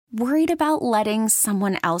Worried about letting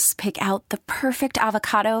someone else pick out the perfect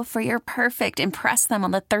avocado for your perfect impress them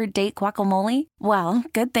on the third date guacamole? Well,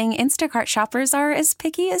 good thing Instacart shoppers are as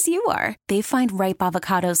picky as you are. They find ripe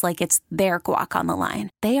avocados like it's their guac on the line.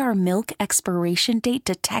 They are milk expiration date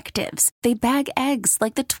detectives. They bag eggs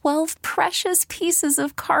like the 12 precious pieces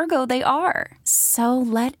of cargo they are. So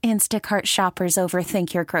let Instacart shoppers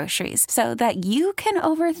overthink your groceries so that you can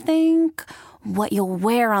overthink what you'll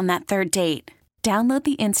wear on that third date. Download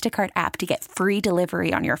the Instacart app to get free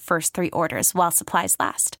delivery on your first 3 orders while supplies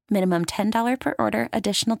last. Minimum $10 per order.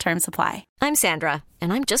 Additional terms apply. I'm Sandra,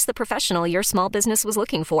 and I'm just the professional your small business was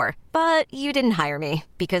looking for. But you didn't hire me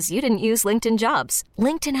because you didn't use LinkedIn Jobs.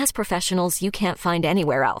 LinkedIn has professionals you can't find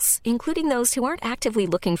anywhere else, including those who aren't actively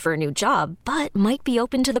looking for a new job, but might be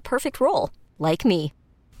open to the perfect role, like me.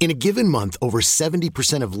 In a given month, over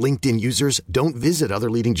 70% of LinkedIn users don't visit other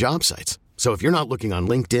leading job sites. So if you're not looking on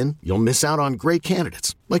LinkedIn, you'll miss out on great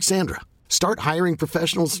candidates like Sandra. Start hiring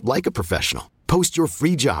professionals like a professional. Post your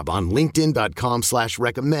free job on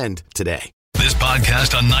linkedin.com/recommend today. This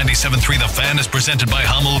podcast on 97.3 The Fan is presented by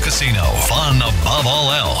Hummel Casino. Fun above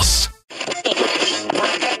all else.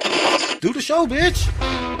 Do the show, bitch.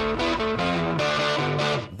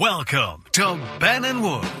 Welcome to Ben and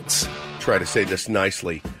Woods. Try to say this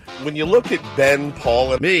nicely. When you look at Ben,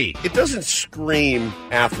 Paul, and me, it doesn't scream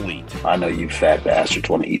athlete. I know you fat bastards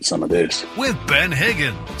want to eat some of this. With Ben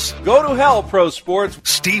Higgins. Go to hell, pro sports.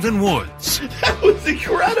 Stephen Woods. That was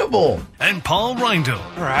incredible. And Paul Reindl.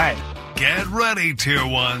 All right. Get ready, tier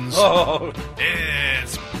ones. Oh.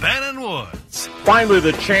 It's Ben and Woods. Finally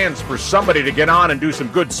the chance for somebody to get on and do some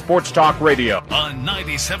good sports talk radio. On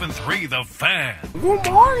 97.3 The Fan. Good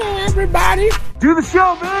morning, everybody. Do the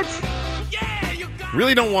show, bitch.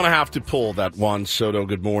 Really don't want to have to pull that Juan Soto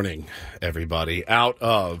good morning, everybody, out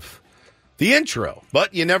of the intro.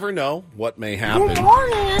 But you never know what may happen. Good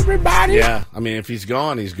morning, everybody. Yeah, I mean, if he's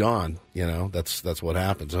gone, he's gone. You know, that's what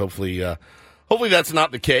happens. Hopefully that's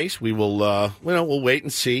not the case. We will, we'll wait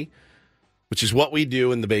and see, which is what we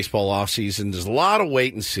do in the baseball offseason. There's a lot of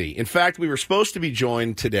wait and see. In fact, we were supposed to be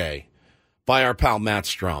joined today by our pal Matt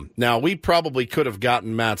Strom. Now, we probably could have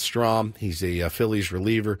gotten Matt Strom. He's a Phillies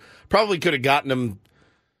reliever. Probably could have gotten him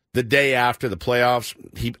the day after the playoffs.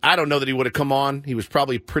 I don't know that he would have come on. He was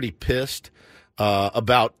probably pretty pissed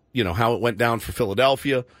about how it went down for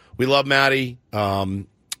Philadelphia. We love Matty.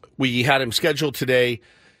 We had him scheduled today.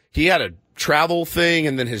 He had a travel thing,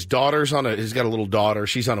 and then his daughter's he's got a little daughter.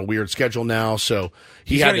 She's on a weird schedule now, so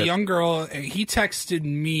he's got a young girl. He texted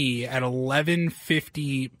me at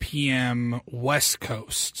 11:50 p.m. West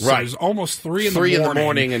Coast. So right. It was almost 3 in the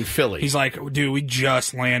morning in Philly. He's like, dude, we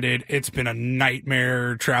just landed. It's been a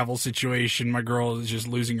nightmare travel situation. My girl is just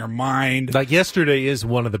losing her mind. Like yesterday is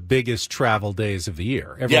one of the biggest travel days of the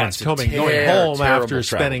year. Everyone's going home after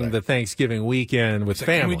spending the Thanksgiving weekend with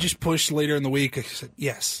family. Can we just push later in the week? I said,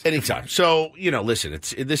 yes. Anytime. So, listen,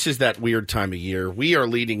 this is that weird time of year. We are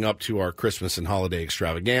leading up to our Christmas and holiday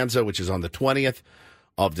extravaganza, which is on the 20th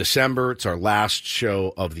of December. It's our last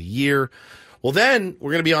show of the year. Well, then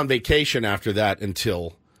we're going to be on vacation after that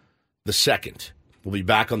until the 2nd. We'll be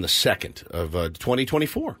back on the 2nd of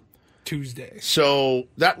 2024. Tuesday. So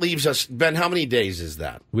that leaves us, Ben, how many days is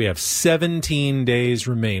that? We have 17 days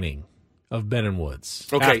remaining of Ben and Woods.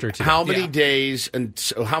 Okay, after today. how many days and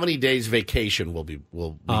so how many days vacation will we be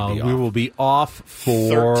off? We will be off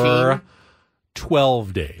for 13?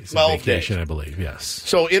 12 days 12 of vacation, days. I believe, yes.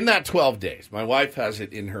 So in that 12 days, my wife has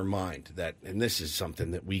it in her mind that, and this is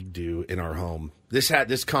something that we do in our home, this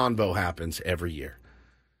convo happens every year.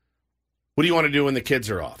 What do you want to do when the kids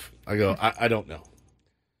are off? I go, I don't know.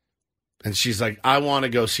 And she's like, I want to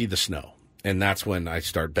go see the snow. And that's when I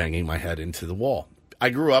start banging my head into the wall.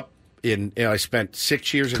 I grew up I spent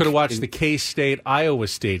 6 years. Could have watched the K-State Iowa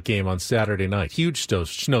State game on Saturday night. Huge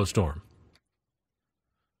snowstorm.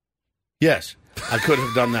 Yes, I could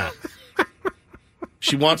have done that.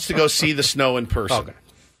 She wants to go see the snow in person.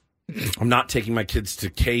 Okay. I'm not taking my kids to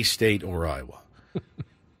K-State or Iowa.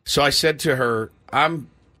 So I said to her,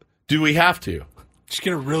 do we have to? Just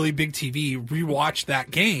get a really big TV, rewatch that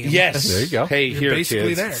game. Yes. There you go. Hey, You're here, basically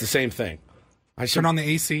kids. there. It's the same thing. I said, turn on the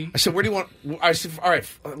AC. I said, where do you want? I said, all right,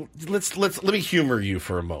 let me humor you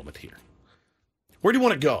for a moment here. Where do you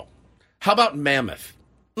want to go? How about Mammoth?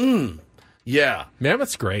 Yeah.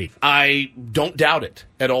 Mammoth's great. I don't doubt it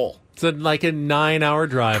at all. It's like a 9-hour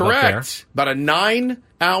drive. Correct. Up there. About a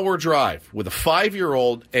 9-hour drive with a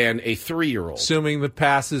 5-year-old and a 3-year-old. Assuming the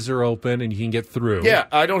passes are open and you can get through. Yeah,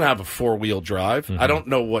 I don't have a 4-wheel drive. Mm-hmm. I don't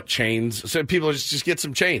know what chains. So people just get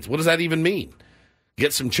some chains. What does that even mean?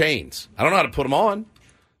 Get some chains. I don't know how to put them on.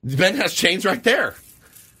 Ben has chains right there.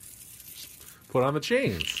 Put on the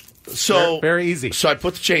chains. So very easy. So I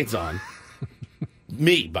put the chains on.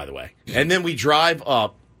 Me, by the way. And then we drive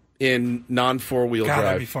up in non-4-wheel drive.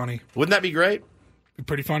 That'd be funny. Wouldn't that be great? Be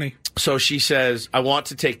pretty funny. So she says, I want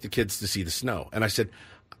to take the kids to see the snow. And I said,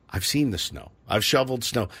 I've seen the snow. I've shoveled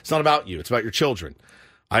snow. It's not about you. It's about your children.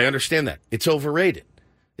 I understand that. It's overrated.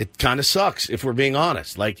 It kind of sucks, if we're being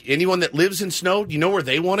honest. Like, anyone that lives in snow, you know where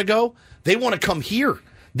they want to go? They want to come here.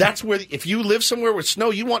 That's where, if you live somewhere with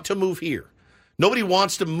snow, you want to move here. Nobody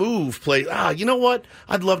wants to move. You know what?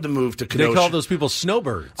 I'd love to move to Kenosha. They call those people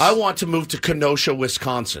snowbirds. I want to move to Kenosha,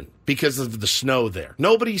 Wisconsin, because of the snow there.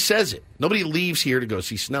 Nobody says it. Nobody leaves here to go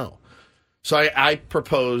see snow. So I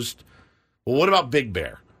proposed, well, what about Big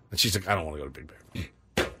Bear? And she's like, I don't want to go to Big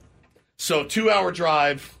Bear. So 2-hour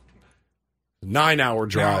drive, 9-hour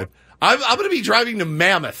drive. I'm going to be driving to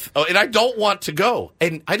Mammoth, and I don't want to go.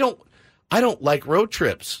 And I don't like road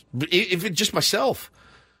trips, if it's just myself.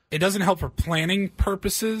 It doesn't help for planning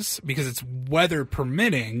purposes because it's weather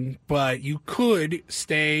permitting, but you could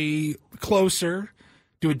stay closer,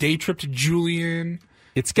 do a day trip to Julian.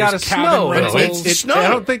 It's got to snow. It's snow. I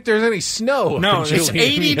don't think there's any snow. No, it's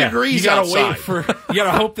 80 degrees outside. You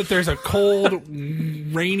got to hope that there's a cold,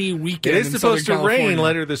 rainy weekend. It is supposed to rain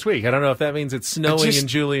later this week. I don't know if that means it's snowing in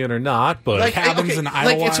Julian or not, but cabins in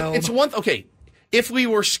Idlewild. It's one. Okay, if we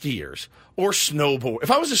were skiers or snowboard,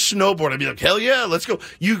 if I was a snowboard, I'd be like, hell yeah, let's go.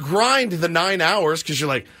 You grind the 9 hours because you're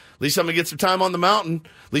like, at least I'm gonna get some time on the mountain.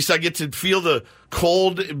 At least I get to feel the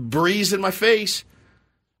cold breeze in my face.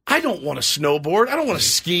 I don't want to snowboard. I don't want to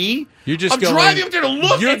ski. I'm driving up there to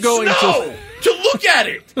look at snow. To look at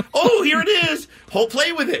it. Oh, here it is.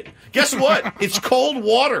 Play with it. Guess what? It's cold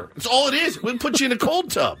water. That's all it is. We'll put you in a cold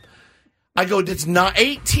tub. I go, it's not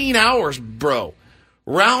 18 hours, bro.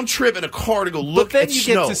 Round trip in a car to go look at snow. But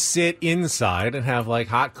then you get to sit inside and have like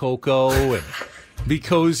hot cocoa and be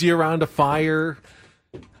cozy around a fire.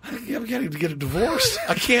 I'm going to get a divorce.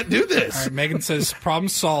 I can't do this. All right, Megan says, problem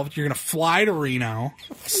solved. You're going to fly to Reno.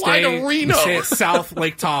 Stay at South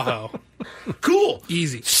Lake Tahoe. Cool.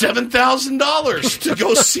 Easy. $7,000 to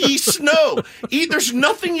go see snow. There's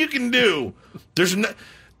nothing you can do. There's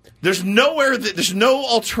no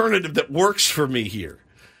alternative that works for me here.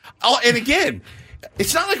 And again,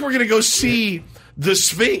 it's not like we're going to go see the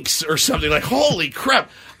Sphinx or something. Like, holy crap.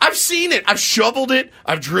 I've seen it. I've shoveled it.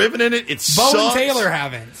 I've driven in it. It sucks. Bo and Taylor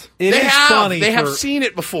haven't. They have seen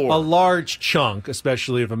it before. A large chunk,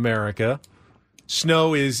 especially of America,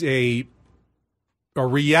 snow is a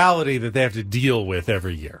reality that they have to deal with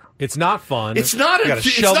every year. It's not fun. It's not you got to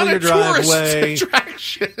shovel not your a tourist driveway.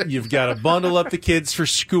 attraction. You've got to bundle up the kids for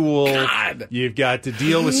school. God. You've got to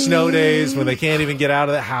deal with snow days when they can't even get out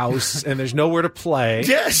of the house and there's nowhere to play.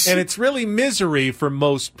 Yes. And it's really misery for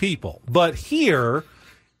most people. But here,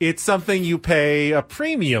 it's something you pay a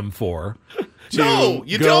premium for to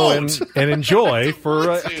you go don't. and enjoy for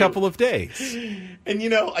a couple of days. And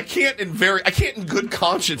I can't in good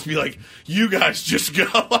conscience be like, you guys just go.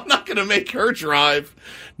 I'm not going to make her drive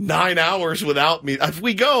 9 hours without me. If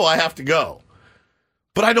we go, I have to go.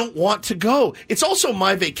 But I don't want to go. It's also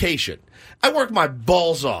my vacation. I work my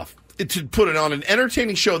balls off to put it on an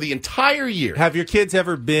entertaining show the entire year. Have your kids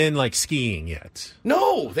ever been like skiing yet?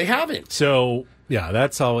 No, they haven't. So yeah,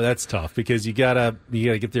 that's tough because you gotta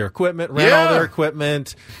get their equipment, rent all their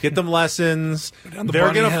equipment, get them lessons.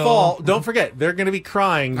 They're gonna fall. Don't forget, they're gonna be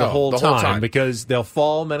crying the whole time because they'll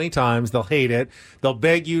fall many times. They'll hate it. They'll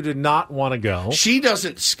beg you to not want to go. She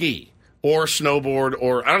doesn't ski or snowboard,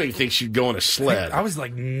 or I don't even think she'd go on a sled. I was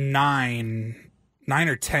like 9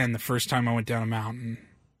 or 10 the first time I went down a mountain.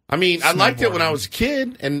 I mean, I liked it when I was a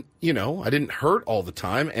kid, and I didn't hurt all the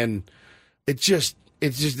time, and it's just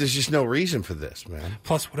there's just no reason for this, man.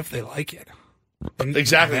 Plus, what if they like it?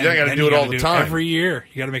 Exactly. Then I got to do it all the time. Every year,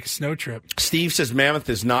 you got to make a snow trip. Steve says Mammoth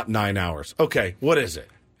is not 9 hours. Okay, what is it?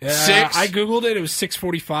 6? I googled it. It was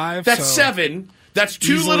 6:45. That's 7. That's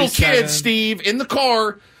 2 little kids, Steve, in the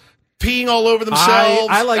car, peeing all over themselves.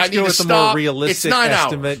 I like to go with the more realistic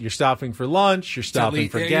estimate. Hours. You're stopping for lunch. You're stopping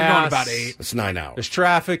for gas. You're going about 8. It's 9 hours. There's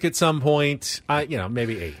traffic at some point.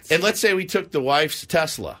 Maybe 8. And let's say we took the wife's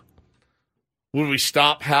Tesla. Would we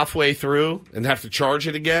stop halfway through and have to charge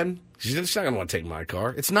it again? She's not going to want to take my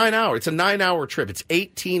car. It's 9 hours. It's a 9-hour trip. It's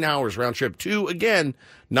 18 hours round trip to, again,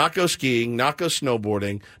 not go skiing, not go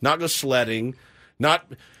snowboarding, not go sledding, not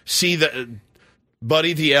see the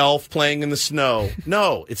Buddy the Elf playing in the snow.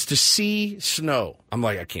 No, it's to see snow. I'm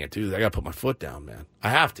like, I can't do that. I got to put my foot down, man.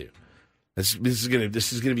 I have to. This is gonna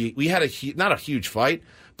be. We had not a huge fight,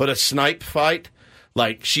 but a snipe fight.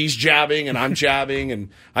 Like, she's jabbing and I'm jabbing,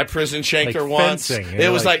 and I prison shanked her once. Fencing. It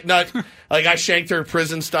was like I shanked her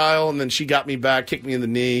prison style, and then she got me back, kicked me in the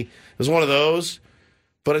knee. It was one of those.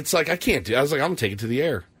 But it's like, I can't do it. I was like, I'm going to take it to the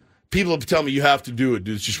air. People tell me you have to do it.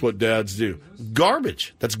 It's just what dads do.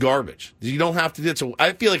 Garbage. That's garbage. You don't have to do it.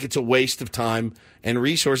 I feel like it's a waste of time and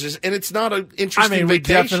resources, and it's not an interesting vacation. We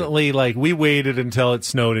definitely, we waited until it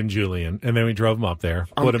snowed in Julian, and then we drove him up there.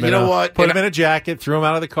 Put him in a jacket, threw him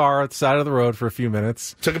out of the car at the side of the road for a few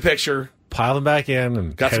minutes. Took a picture. Piled him back in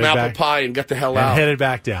and got some apple pie and got the hell out. And headed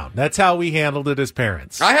back down. That's how we handled it as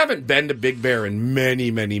parents. I haven't been to Big Bear in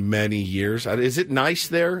many, many, many years. Is it nice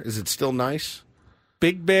there? Is it still nice?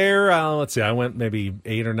 Big Bear, let's see, I went maybe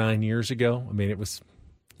 8 or 9 years ago. I mean, it was,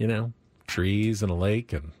 trees and a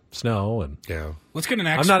lake and snow. And let's get an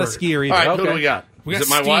expert. I'm not a skier either. All right, who do we got? We Is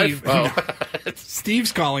got it my Steve. wife? Oh.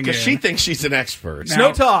 Steve's calling in. Because she thinks she's an expert. Now,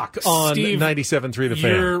 Snow Talk on 97.3 The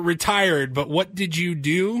Fan. You're retired, but what did you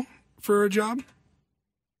do for a job?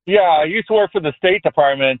 Yeah, I used to work for the State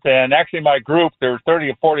Department, and actually my group, there were 30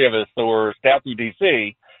 or 40 of us that were staffed through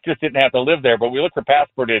D.C., just didn't have to live there, but we looked for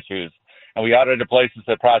passport issues, and we audited places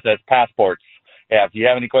that process passports. Yeah, if you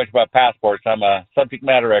have any questions about passports, I'm a subject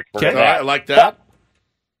matter expert. Okay, I like that.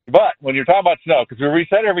 But when you're talking about snow, because we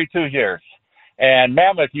reset every 2 years, and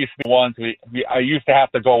Mammoth used to be ones I used to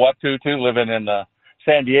have to go up to living in the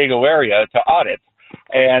San Diego area to audit.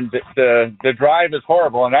 And the drive is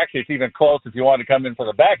horrible, and actually it's even close if you want to come in for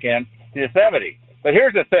the back end to Yosemite. But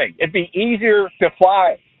here's the thing. It'd be easier to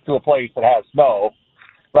fly to a place that has snow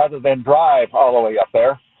rather than drive all the way up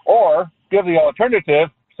there. Or give the alternative,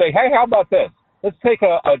 say, hey, how about this? Let's take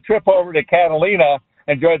a trip over to Catalina,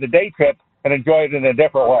 enjoy the day trip, and enjoy it in a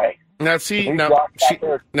different way. Now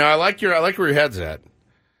I like where your head's at.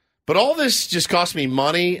 But all this just costs me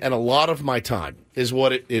money and a lot of my time is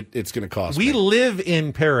what it's going to cost me. We live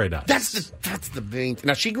in paradise. That's the main thing.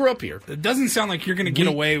 Now, she grew up here. It doesn't sound like you're going to get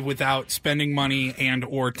away without spending money and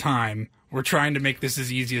or time. We're trying to make this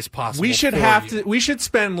as easy as possible. We should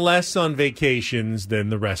spend less on vacations than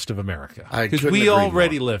the rest of America because we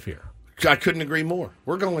already live here. I couldn't agree more.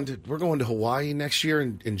 We're going to Hawaii next year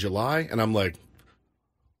in July, and I'm like,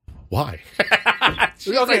 why? Okay.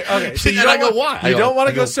 So I go, why? You don't want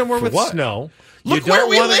to go somewhere with snow. You don't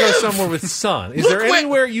want to go somewhere with sun. Is there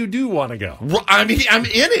anywhere you do want to go? I mean, I'm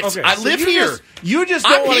in it. Okay, I live here. You just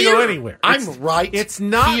don't want to go anywhere. I'm right. It's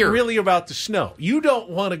not here. really about the snow. You don't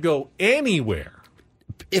want to go anywhere.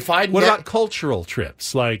 What about cultural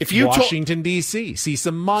trips like Washington, D.C., see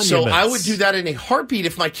some monuments? So I would do that in a heartbeat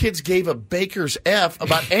if my kids gave a baker's F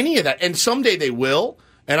about any of that. And someday they will.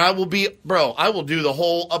 And I will do the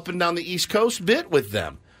whole up and down the East Coast bit with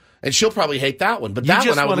them. And she'll probably hate that one. But that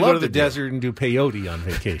one I would love to do. You just want to go to the desert and do peyote on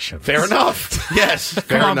vacation. Fair enough. Yes,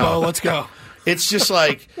 fair enough. Come on, Bo, let's go. It's just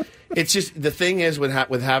the thing is with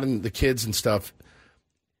having the kids and stuff,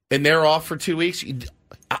 and they're off for 2 weeks,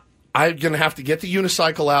 I'm going to have to get the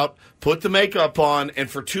unicycle out, put the makeup on, and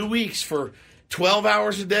for 2 weeks, for 12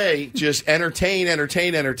 hours a day, just entertain.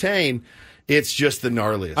 It's just the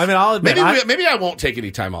gnarliest. I mean, I'll admit, maybe I won't take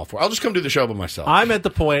any time off for it. I'll just come do the show by myself. I'm at the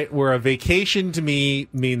point where a vacation to me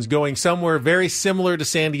means going somewhere very similar to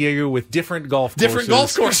San Diego with different golf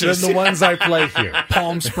courses than the ones I play here.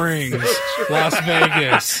 Palm Springs, Las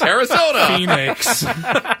Vegas, Arizona, Phoenix.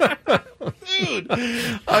 Dude,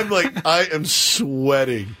 I am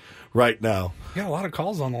sweating right now. You got a lot of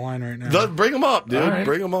calls on the line right now. Bring them up, dude. Right.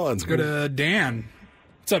 Bring them on. Let's go to Dan.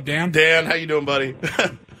 What's up, Dan? Dan, how you doing, buddy?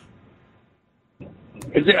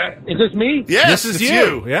 Is this me? Yes, this is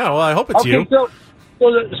you. Yeah, well, I hope it's you. So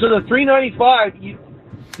the $395,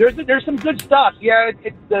 there's some good stuff. Yeah,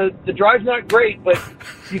 the drive's not great, but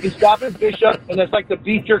you can stop in Bishop, and that's like the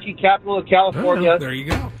beef jerky capital of California. There you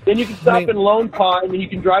go. Then you can stop in Lone Pine, and you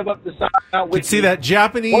can drive up to South Woodsy. See that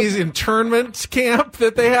Japanese internment camp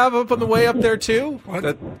that they have up on the way up there too?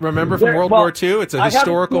 Remember from World War II? It's a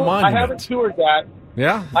historical monument. I haven't toured that.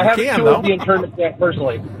 Yeah, I haven't toured the internment camp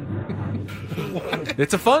personally.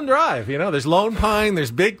 It's a fun drive, There's Lone Pine,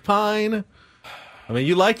 there's Big Pine. I mean,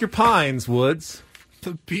 you like your pines, Woods.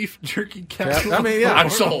 The beef jerky capital. I mean, yeah, I'm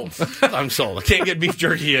sold. I can't get beef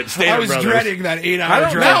jerky at Stater Brothers. I was dreading that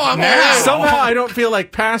 8-hour drive. Somehow I don't feel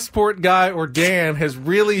like Passport Guy or Dan has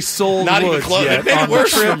really sold Not Woods even yet. It made it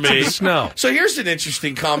worse for me. Snow. So here's an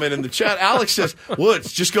interesting comment in the chat. Alex says,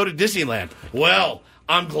 Woods, just go to Disneyland. Well,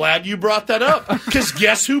 I'm glad you brought that up, because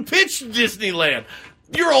guess who pitched Disneyland?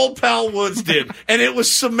 Your old pal Woods did, and it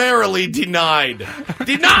was summarily denied.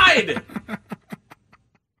 Denied!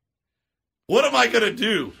 What am I going to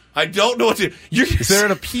do? I don't know what to do. Is there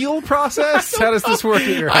an appeal process? How does this work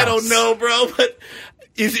at your house? I don't know, bro, but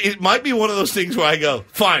it might be one of those things where I go,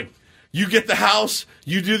 fine, You get the house,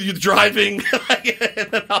 you do the driving,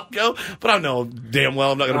 and then I'll go. But I know damn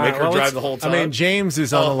well I'm not going to make her drive the whole time. I mean, James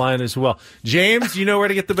is on the line as well. James, you know where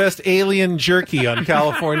to get the best alien jerky on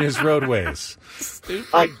California's roadways?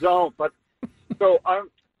 I don't, but so I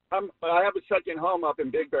have a second home up in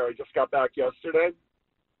Big Bear. I just got back yesterday.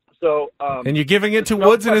 So and you're giving it to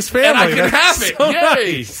Woods and his family. And I can That's have it. so Yay.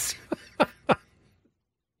 nice.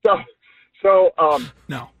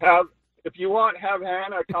 No. If you want, have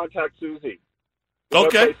Hannah contact Susie.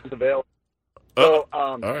 Okay. That place is available. So,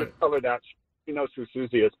 all right. just tell her that. She knows who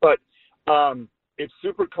Susie is. But it's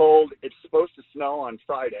super cold. It's supposed to snow on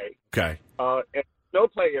Friday. Okay. And snow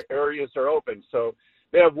play areas are open. So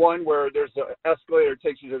they have one where there's an escalator that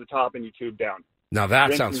takes you to the top and you tube down. Now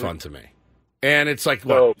that sounds fun to me. And it's like,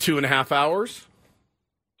 what, 2.5 hours?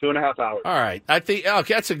 2.5 hours. All right. I think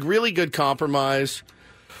that's a really good compromise,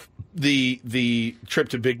 the trip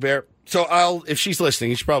to Big Bear. So if she's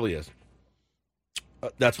listening, she probably is.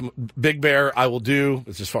 That's Big Bear. I will do.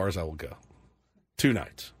 It's as far as I will go. 2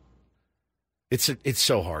 nights. It's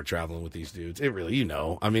so hard traveling with these dudes. It really,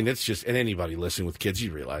 I mean, it's just, and anybody listening with kids,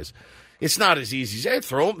 you realize it's not as easy as, hey,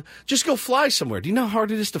 throw them. Just go fly somewhere. Do you know how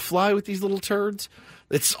hard it is to fly with these little turds?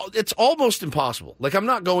 It's almost impossible. Like, I'm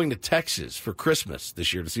not going to Texas for Christmas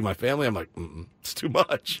this year to see my family. I'm like, it's too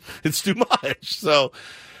much. It's too much. So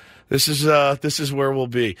this is where we'll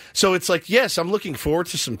be. So it's like, yes, I'm looking forward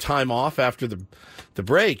to some time off after the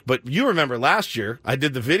break. But you remember last year, I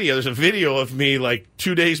did the video. There's a video of me like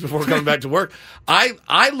 2 days before coming back to work.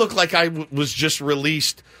 I look like I was just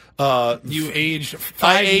released. You aged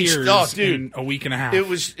 5 years in a week and a half. It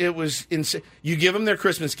was insane. You give them their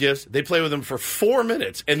Christmas gifts. They play with them for 4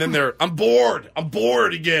 minutes, and then I'm bored. I'm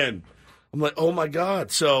bored again. I'm like, oh my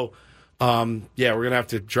God. So, we're gonna have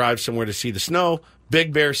to drive somewhere to see the snow.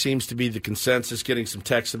 Big Bear seems to be the consensus. Getting some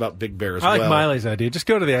text about Big Bear as well. I like Miley's idea. Just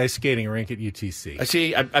go to the ice skating rink at UTC. I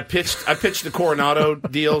see. I pitched the Coronado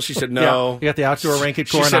deal. She said no. Yeah, you got the outdoor rink at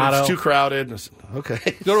Coronado. She said it's too crowded. I said,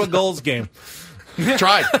 okay. Go to a Gulls game.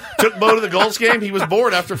 Tried. Took Bo to the Gulls game. He was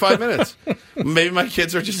bored after 5 minutes. Maybe my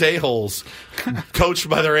kids are just a-holes, coached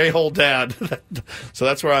by their a-hole dad. So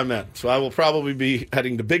that's where I'm at. So I will probably be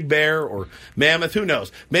heading to Big Bear or Mammoth. Who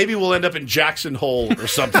knows? Maybe we'll end up in Jackson Hole or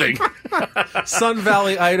something. Sun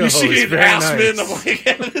Valley, Idaho. You see is Aspen. nice. I'm like,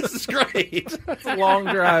 yeah, this is great. It's a long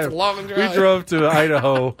drive. It's a long drive. We drove to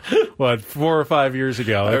Idaho, 4 or 5 years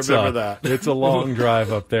ago. I remember that. It's a long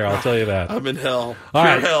drive up there, I'll tell you that. I'm in hell. All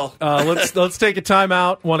right. Hell. Let's take a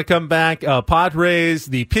timeout. Want to come back. Padres,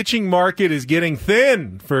 the pitching market is getting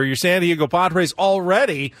thin for your San Diego Padres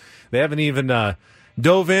already. They haven't even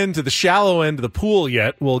dove into the shallow end of the pool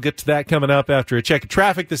yet. We'll get to that coming up after a check of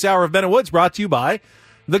traffic. This hour of Ben and Woods brought to you by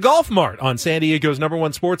the Golf Mart on San Diego's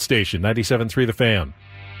 #1 sports station, 97.3 The Fan.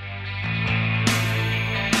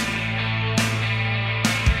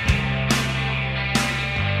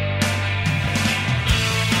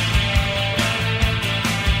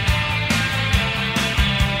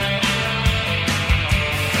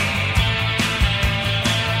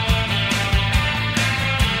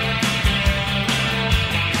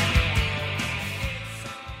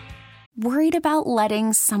 Worried about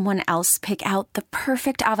letting someone else pick out the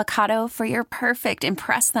perfect avocado for your perfect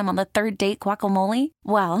impress them on the third date guacamole?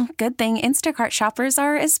 Well, good thing Instacart shoppers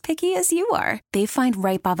are as picky as you are. They find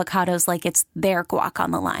ripe avocados like it's their guac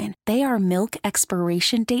on the line. They are milk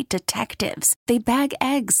expiration date detectives. They bag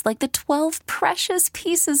eggs like the 12 precious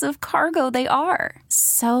pieces of cargo they are.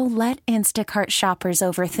 So let Instacart shoppers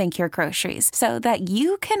overthink your groceries so that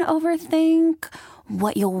you can overthink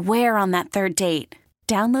what you'll wear on that third date.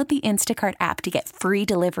 Download the Instacart app to get free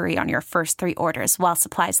delivery on your first 3 orders while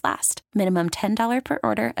supplies last. Minimum $10 per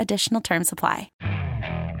order. Additional terms apply.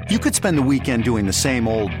 You could spend the weekend doing the same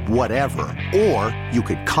old whatever, or you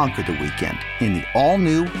could conquer the weekend in the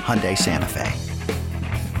all-new Hyundai Santa Fe.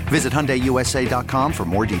 Visit HyundaiUSA.com for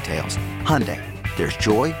more details. Hyundai, there's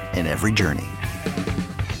joy in every journey.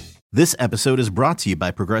 This episode is brought to you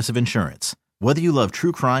by Progressive Insurance. Whether you love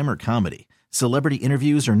true crime or comedy, celebrity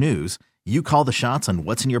interviews or news, you call the shots on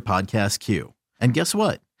what's in your podcast queue. And guess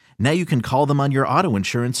what? Now you can call them on your auto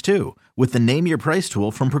insurance too with the Name Your Price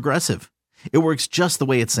tool from Progressive. It works just the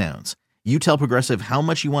way it sounds. You tell Progressive how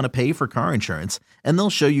much you want to pay for car insurance, and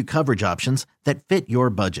they'll show you coverage options that fit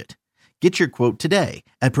your budget. Get your quote today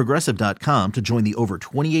at Progressive.com to join the over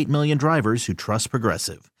 28 million drivers who trust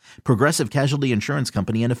Progressive. Progressive Casualty Insurance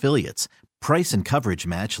Company and Affiliates. Price and coverage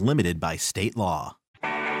match limited by state law.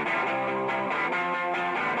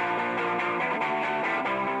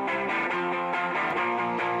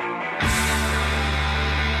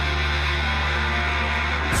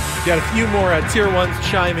 Got a few more Tier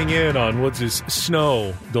 1s chiming in on Woods'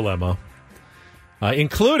 snow dilemma,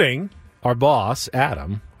 including our boss,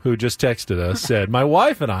 Adam, who just texted us, said, my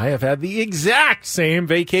wife and I have had the exact same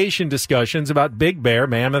vacation discussions about Big Bear,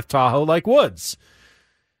 Mammoth, Tahoe, like Woods,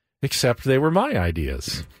 except they were my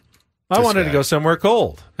ideas. I wanted to go somewhere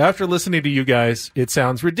cold. After listening to you guys, it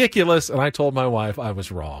sounds ridiculous, and I told my wife I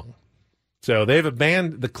was wrong. So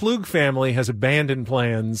the Klug family has abandoned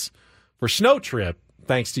plans for snow trip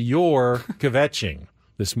thanks to your kvetching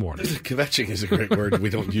this morning. Kvetching is a great word we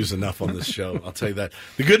don't use enough on this show. I'll tell you that.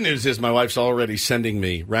 The good news is my wife's already sending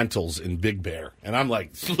me rentals in Big Bear. And I'm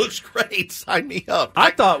like, this looks great. Sign me up. I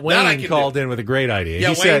thought Wayne called in with a great idea. Yeah,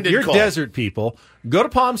 he said, you're desert people. Go to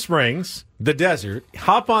Palm Springs, the desert,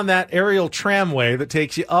 hop on that aerial tramway that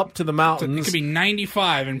takes you up to the mountains. It could be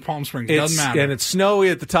 95 in Palm Springs. It doesn't matter. And it's snowy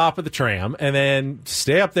at the top of the tram, and then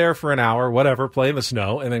stay up there for an hour, whatever, play in the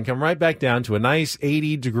snow, and then come right back down to a nice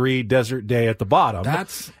 80-degree desert day at the bottom.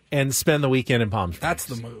 And spend the weekend in Palm Springs. That's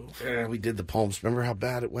the move. Yeah, we did the Palms. Remember how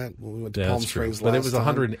bad it went when we went to Palm Springs last time? But it was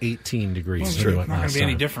 118 degrees. Well, it's not going to be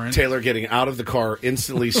any different. Taylor getting out of the car,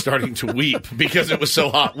 instantly starting to weep because it was so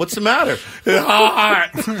hot. What's the matter? It's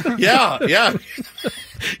hot. Yeah.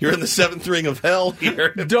 You're in the seventh ring of hell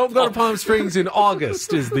here. Don't go to Palm Springs in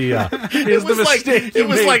August is the mistake. It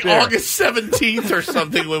was like August 17th or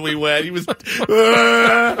something when we went. He was, what's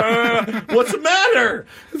the matter?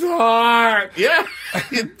 It's hot. Yeah.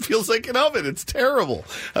 It feels like an oven. It's terrible.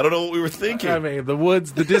 I don't know what we were thinking. I mean, the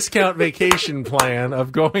Woods, the discount vacation plan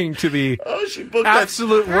of going to the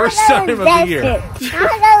absolute worst time of the year.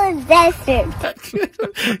 I'll go desert.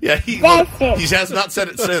 Yeah, he has not said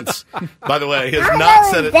it since. By the way, he has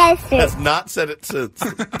not said it since.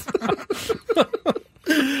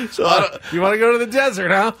 So you want to go to the desert,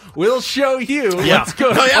 huh? We'll show you. Yeah. Let's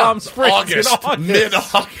go to Palm Springs in August.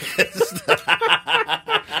 Mid-August.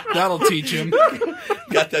 That'll teach him.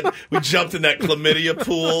 Got that? We jumped in that chlamydia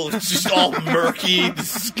pool. It's just all murky,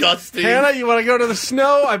 disgusting. Hannah, you want to go to the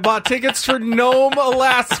snow? I bought tickets for Nome,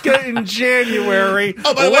 Alaska in January.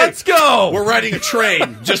 Oh, by the way, let's go. We're riding a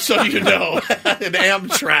train, just so you know, an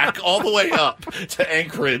Amtrak all the way up to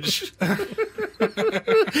Anchorage.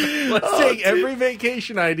 Let's take every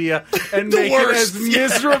vacation idea and make it as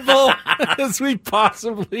miserable as we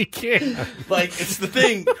possibly can. Like, it's the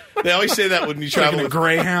thing. They always say that when you travel with a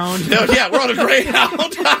Greyhound. No, yeah, we're on a Greyhound.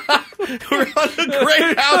 We're on a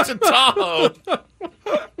Greyhound to Tahoe.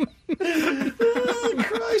 Oh,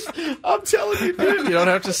 Christ. I'm telling you, dude. You don't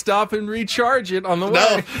have to stop and recharge it on the way.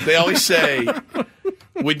 No, they always say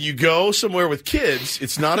when you go somewhere with kids,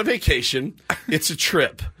 it's not a vacation, it's a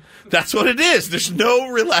trip. That's what it is. There's no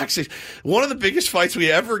relaxation. One of the biggest fights we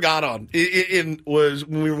ever got on was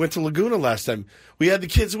when we went to Laguna last time. We had the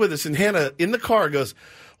kids with us, and Hannah in the car goes,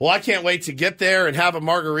 well, I can't wait to get there and have a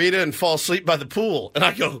margarita and fall asleep by the pool. And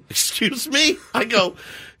I go, excuse me? I go,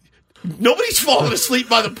 nobody's falling asleep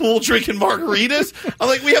by the pool drinking margaritas. I'm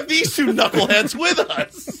like, we have these two knuckleheads with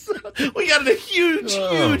us. We got a huge,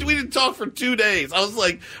 we didn't talk for 2 days. I was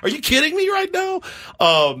like, are you kidding me right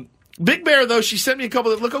now? Big Bear, though, she sent me a couple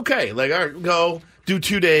that look okay. Like, all right, go, do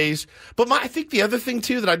 2 days. But I think the other thing,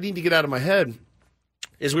 too, that I need to get out of my head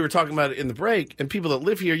is we were talking about it in the break, and people that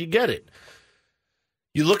live here, you get it.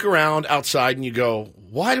 You look around outside and you go,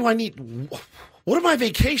 what am I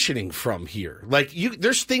vacationing from here? Like,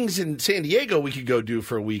 there's things in San Diego we could go do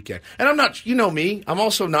for a weekend. And I'm not, you know me, I'm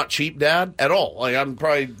also not cheap, Dad, at all. Like, I'm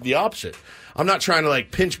probably the opposite. I'm not trying to,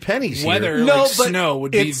 like, pinch pennies Weather, here. like snow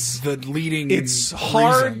would be the leading It's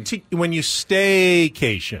hard to, when you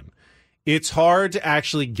staycation, it's hard to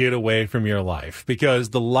actually get away from your life because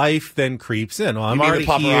the life then creeps in. Well, I'm you mean already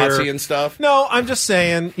the paparazzi here. And stuff? No, I'm just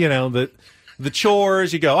saying, that the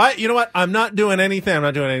chores, you go, you know what? I'm not doing anything. I'm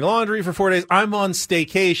not doing any laundry for 4 days. I'm on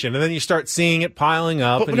staycation. And then you start seeing it piling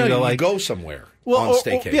up. But you go somewhere. On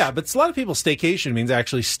staycation. Yeah, but a lot of people, staycation means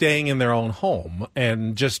actually staying in their own home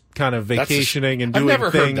and just kind of vacationing and doing things. I've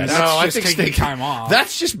never heard that. No, I think taking time off.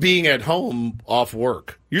 That's just being at home off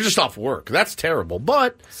work. You're just off work. That's terrible.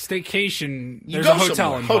 But staycation, there's a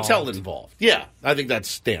hotel involved. Hotel involved. Yeah, I think that's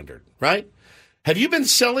standard, right? Have you been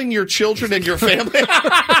selling your children and your family?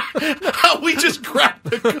 We just cracked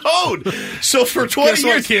the code. So for 20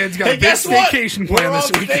 years, kids got a big vacation plan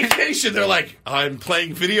this weekend. Vacation. They're like, I'm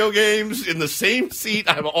playing video games in the same seat.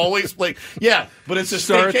 I'm always playing. Yeah, but it's a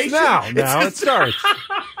staycation. Now it starts.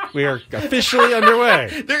 We are officially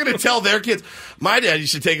underway. They're going to tell their kids, my dad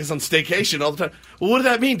used to take us on staycation all the time. Well, what did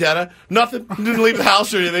that mean, Dada? Nothing. Didn't leave the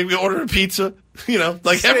house or anything. We ordered a pizza.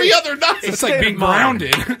 Like every other night. It's like being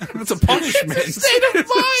grounded. It's a punishment. It's a state of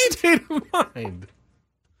mind. State of mind.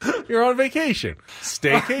 You're on vacation.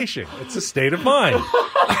 Staycation. It's a state of mind.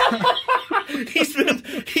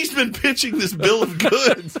 He's been pitching this bill of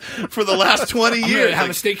goods for the last 20 years. I'm going to have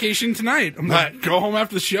a staycation tonight. I'm going to go home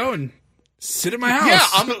after the show and sit at my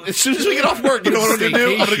house. Yeah, as soon as we get off work, you know what I'm going to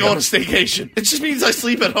do? I'm going to go on a staycation. It just means I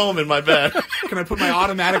sleep at home in my bed. Can I put my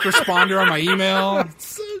automatic responder on my email?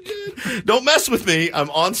 It's so good. Don't mess with me. I'm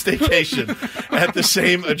on staycation at the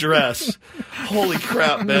same address. Holy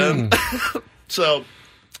crap, man. So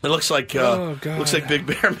it looks like Big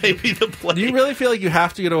Bear may be the play. Do you really feel like you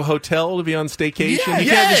have to go to a hotel to be on staycation? Yeah, you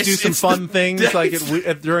can't just do some fun things like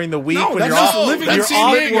during the week when you're off work.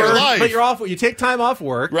 But you're off. You take time off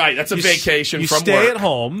work. Right, that's a vacation from work. You stay at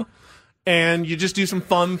home. And you just do some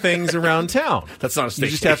fun things around town. That's not a staycation. You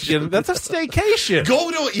just have to that's a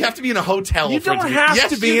staycation. You have to be in a hotel. You don't have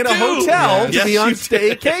to be in a hotel to be on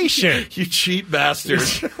staycation. You cheap bastard.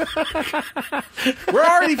 We're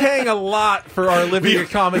already paying a lot for our living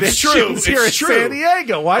accommodations here in San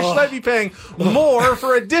Diego. Why should I be paying more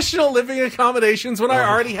for additional living accommodations when I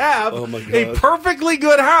already have a perfectly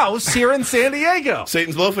good house here in San Diego?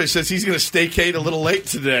 Satan's Blowfish says he's going to staycate a little late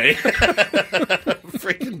today.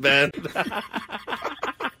 Freaking Ben.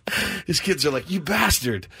 His kids are like, you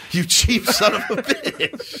bastard, you cheap son of a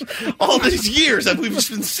bitch. All these years that we've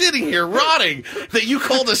just been sitting here rotting that you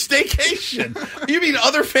called a staycation. You mean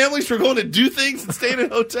other families were going to do things and staying in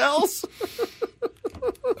hotels?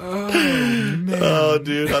 Oh, man. Oh,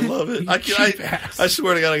 dude, I love it. I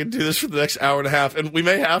swear to God, I can do this for the next hour and a half, and we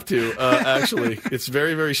may have to, actually. It's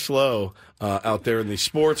very, very slow out there in the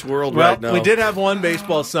sports world right now. We did have one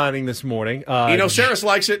baseball signing this morning. Saris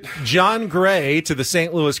likes it. John Gray to the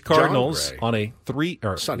St. Louis Cardinals on a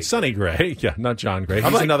Sonny Gray. Yeah, not John Gray.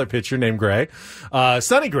 He's another pitcher named Gray.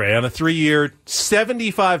 Sonny Gray on a 3-year,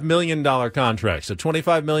 $75 million contract. So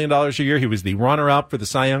 $25 million a year. He was the runner-up for the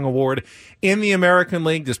Cy Young Award in the American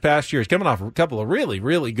League this past year. He's coming off a couple of really,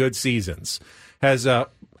 really good seasons. Has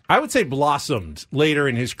I would say blossomed later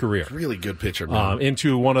in his career. Really good pitcher, man.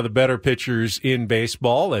 Into one of the better pitchers in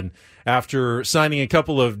baseball. And after signing a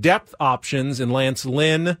couple of depth options in Lance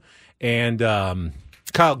Lynn and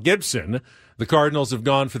Kyle Gibson, the Cardinals have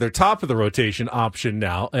gone for their top of the rotation option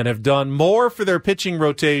now and have done more for their pitching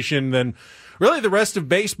rotation than really the rest of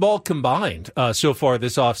baseball combined so far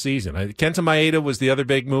this offseason. Kenta Maeda was the other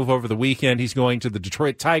big move over the weekend. He's going to the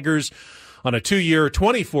Detroit Tigers on a 2-year,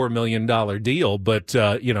 $24 million deal. But,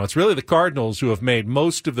 it's really the Cardinals who have made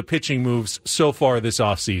most of the pitching moves so far this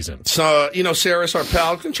offseason. So, Saris, our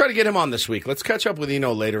pal, going to try to get him on this week. Let's catch up with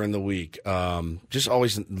Eno later in the week. Just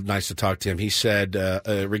always nice to talk to him. He said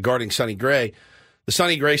regarding Sonny Gray, the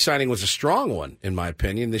Sonny Gray signing was a strong one, in my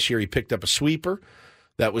opinion. This year he picked up a sweeper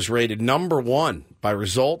that was rated number 1 by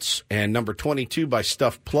results and number 22 by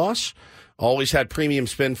Stuff Plus. Always had premium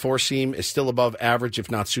spin, four-seam, is still above average, if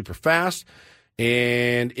not super fast.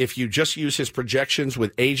 And if you just use his projections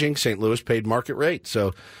with aging, St. Louis paid market rate.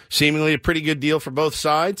 So seemingly a pretty good deal for both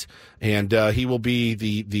sides. And he will be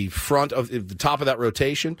the front of the top of that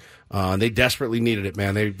rotation. They desperately needed it,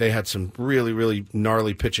 man. They had some really, really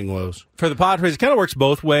gnarly pitching woes. For the Padres, it kind of works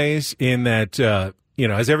both ways in that,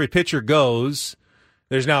 as every pitcher goes,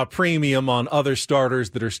 there's now a premium on other starters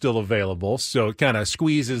that are still available, so it kind of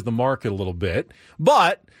squeezes the market a little bit.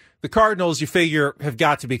 But the Cardinals, you figure, have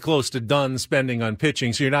got to be close to done spending on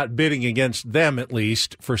pitching, so you're not bidding against them, at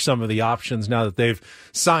least, for some of the options now that they've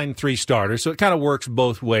signed 3 starters. So it kind of works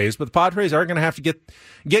both ways. But the Padres are going to have to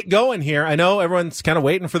get going here. I know everyone's kind of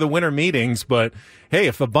waiting for the winter meetings, but, hey,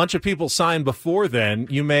 if a bunch of people sign before then,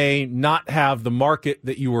 you may not have the market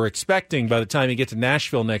that you were expecting by the time you get to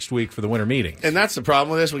Nashville next week for the winter meetings. And that's the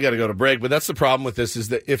problem with this. We got to go to break, but that's the problem with this is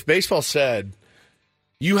that if baseball said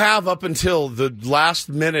you have up until the last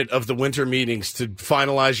minute of the winter meetings to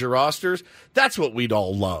finalize your rosters, that's what we'd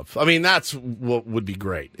all love. I mean, that's what would be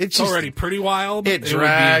great. It's already pretty wild. It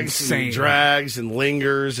drags and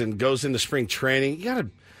lingers and goes into spring training.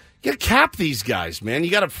 You gotta cap these guys, man.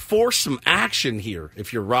 You gotta force some action here.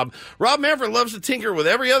 If you're Rob Manfred loves to tinker with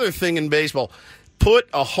every other thing in baseball. Put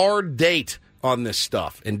a hard date on this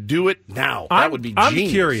stuff and do it now. That would be genius. I'm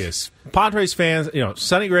curious. Padres fans,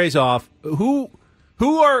 Sonny Gray's off. Who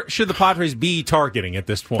should the Padres be targeting at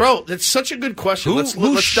this point? Bro, that's such a good question. Let's dive into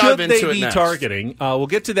it. Who should they be next. targeting? We'll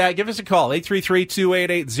get to that. Give us a call,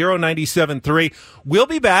 833-288-0973. We'll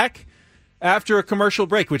be back after a commercial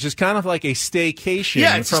break, which is kind of like a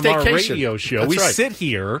staycation from our radio show. We sit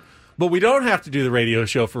here, but we don't have to do the radio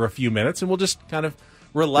show for a few minutes, and we'll just kind of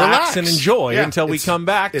relax and enjoy until we come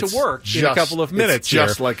back to work in a couple of minutes.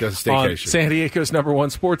 Just like a staycation. On San Diego's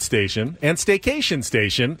 #1 sports station and staycation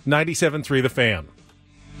station, 97.3 The Fan.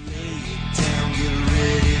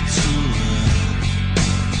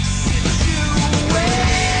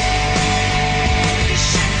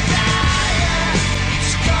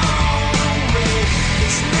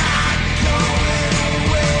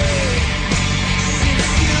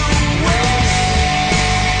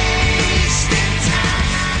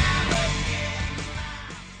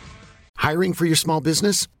 Hiring for your small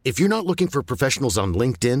business? If you're not looking for professionals on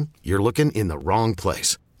LinkedIn, you're looking in the wrong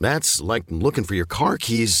place. That's like looking for your car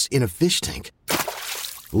keys in a fish tank.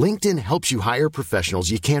 LinkedIn helps you hire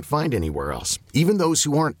professionals you can't find anywhere else, even those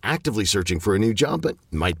who aren't actively searching for a new job but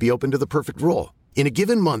might be open to the perfect role. In a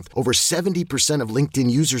given month, over 70% of LinkedIn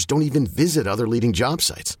users don't even visit other leading job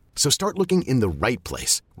sites. So start looking in the right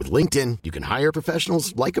place. With LinkedIn, you can hire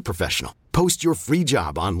professionals like a professional. Post your free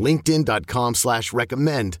job on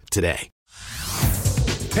linkedin.com/recommend today.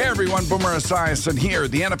 Hey everyone, Boomer Esiason here.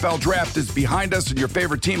 The NFL Draft is behind us and your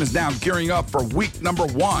favorite team is now gearing up for week number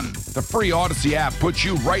 1. The free Odyssey app puts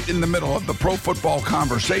you right in the middle of the pro football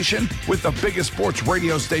conversation with the biggest sports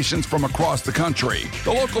radio stations from across the country.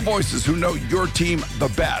 The local voices who know your team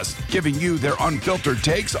the best, giving you their unfiltered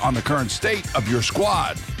takes on the current state of your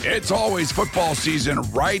squad. It's always football season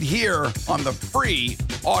right here on the free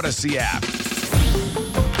Odyssey app.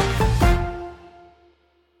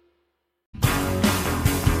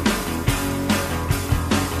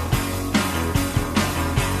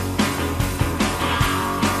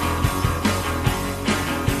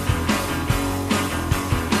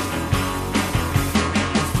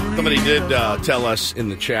 Somebody did tell us in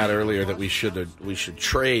the chat earlier that we should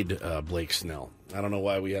trade Blake Snell. I don't know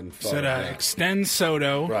why we hadn't thought of that. Extend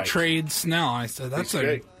Soto, trade Snell. I said that's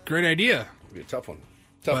a great idea. It'll be a tough one.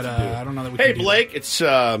 But I don't know that we Hey, can do Blake, it's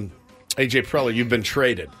AJ Preller. You've been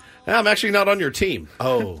traded. I'm actually not on your team.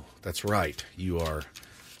 Oh, that's right. You are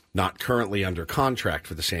not currently under contract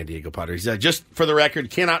for the San Diego Padres. Just for the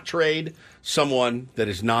record, cannot trade someone that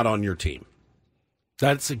is not on your team.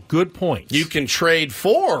 That's a good point. You can trade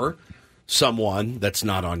for someone that's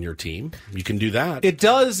not on your team. You can do that. It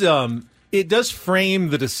does frame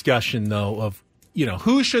the discussion, though, of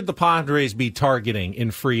who should the Padres be targeting in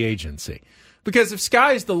free agency? Because if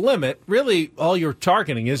sky's the limit, really all you're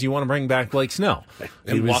targeting is you want to bring back Blake Snell.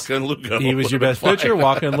 And Walker and Luca. He was your best pitcher,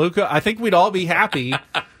 Walker and Luca. I think we'd all be happy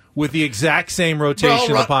with the exact same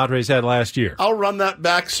rotation the Padres had last year. I'll run that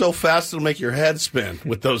back so fast it'll make your head spin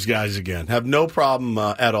with those guys again. Have no problem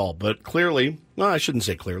at all. But clearly, I shouldn't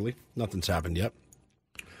say clearly. Nothing's happened yet.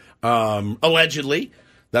 Allegedly,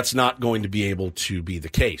 that's not going to be able to be the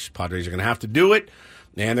case. Padres are going to have to do it,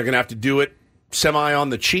 and they're going to have to do it semi on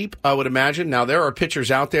the cheap, I would imagine. Now, there are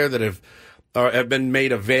pitchers out there that have been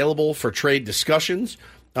made available for trade discussions.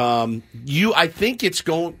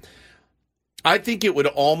 I think it would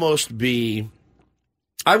almost be,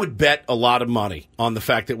 I would bet a lot of money on the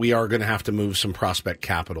fact that we are going to have to move some prospect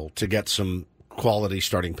capital to get some quality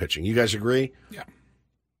starting pitching. You guys agree? Yeah.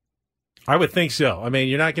 I would think so. I mean,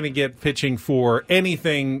 you're not going to get pitching for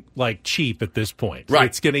anything like cheap at this point. Right.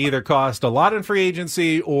 It's going to either cost a lot in free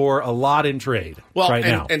agency or a lot in trade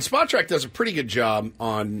now. And SpotTrack does a pretty good job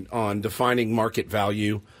on defining market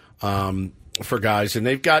value for guys. And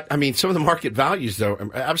they've got, some of the market values, though,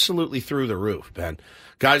 are absolutely through the roof, Ben.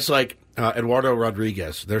 Guys like Eduardo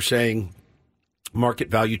Rodriguez, they're saying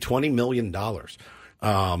market value $20 million.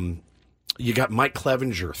 You got Mike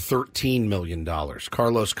Clevenger, $13 million.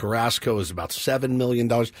 Carlos Carrasco is about $7 million.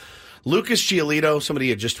 Lucas Giolito, somebody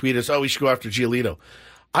had just tweeted us, we should go after Giolito.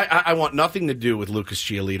 I want nothing to do with Lucas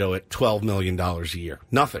Giolito at $12 million a year.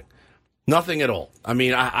 Nothing. Nothing at all.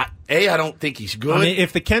 I don't think he's good.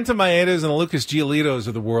 If the Kenta Maedas and the Lucas Giolitos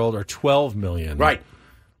of the world are $12 million. Right.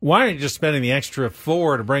 Why aren't you just spending the extra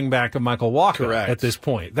 $4 to bring back a Michael Walker at this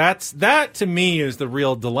point? That to me is the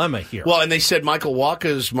real dilemma here. Well, and they said Michael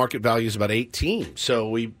Walker's market value is about 18, so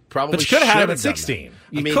we probably but you could have had him at 16.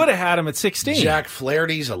 You could have had him at 16. Jack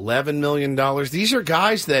Flaherty's $11 million. These are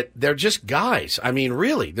guys they're just guys.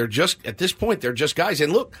 Really, they're just, at this point, they're just guys.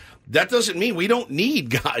 And look, that doesn't mean we don't need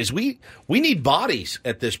guys. We need bodies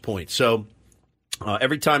at this point. So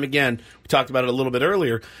every time, again, we talked about it a little bit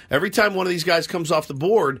earlier, every time one of these guys comes off the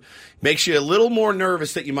board, makes you a little more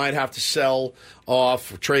nervous that you might have to sell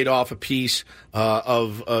off or trade off a piece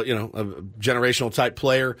of a generational type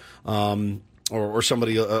player or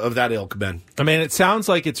somebody of that ilk, Ben. It sounds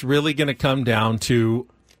like it's really going to come down to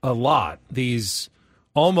a lot. These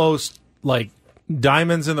almost like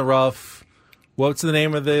diamonds in the rough. What's the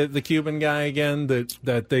name of the Cuban guy again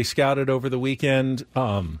that they scouted over the weekend?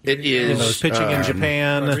 It is pitching in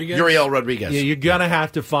Japan. Uriel Rodriguez. Yeah, you're going to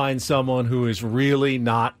have to find someone who is really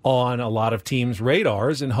not on a lot of teams'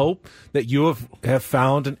 radars and hope that you have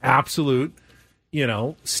found an absolute,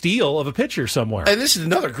 steal of a pitcher somewhere. And this is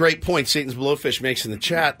another great point Satan's Blowfish makes in the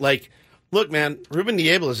chat. Look, man, Ruben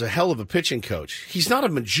Niebla is a hell of a pitching coach. He's not a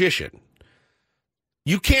magician.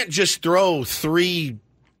 You can't just throw 3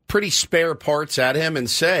 pretty spare parts at him and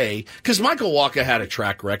say, because Michael Walker had a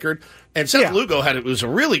track record, and Seth Lugo was a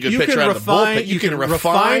really good pitcher out of the bullpen. You can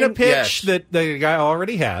refine a pitch that the guy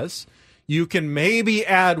already has. You can maybe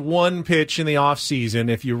add one pitch in the offseason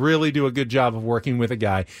if you really do a good job of working with a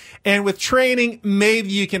guy. And with training, maybe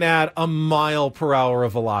you can add a mile per hour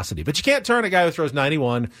of velocity. But you can't turn a guy who throws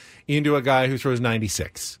 91 into a guy who throws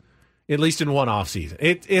 96, at least in one offseason.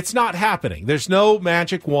 It's not happening. There's no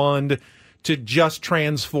magic wand to just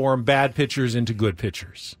transform bad pitchers into good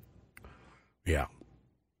pitchers. Yeah.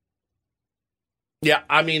 Yeah,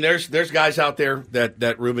 I mean, there's guys out there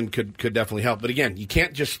that Ruben could definitely help. But again, you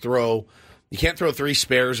can't throw 3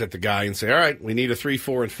 spares at the guy and say, all right, we need a 3,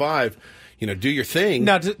 4, and 5. Do your thing.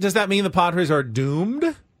 Now, does that mean the Padres are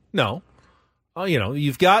doomed? No.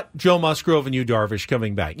 You've got Joe Musgrove and Yu Darvish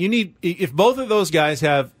coming back. If both of those guys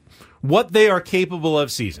have what they are capable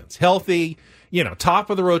of seasons, healthy,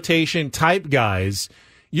 top of the rotation type guys,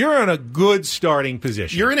 you're in a good starting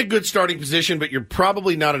position. You're in a good starting position, but you're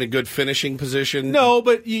probably not in a good finishing position. No,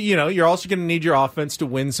 but you're also going to need your offense to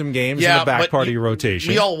win some games in the back part of your rotation.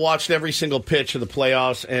 We all watched every single pitch of the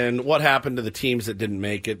playoffs, and what happened to the teams that didn't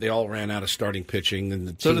make it? They all ran out of starting pitching.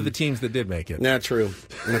 And so did the teams that did make it. That's true.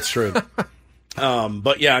 That's true.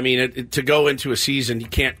 But yeah, I mean, to go into a season,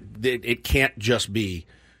 it can't just be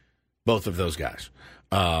both of those guys.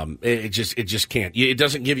 It just can't. It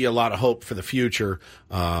doesn't give you a lot of hope for the future.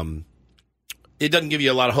 It doesn't give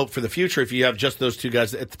you a lot of hope for the future if you have just those two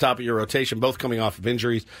guys at the top of your rotation, both coming off of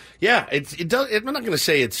injuries. Yeah, it does. I'm not going to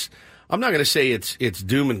say it's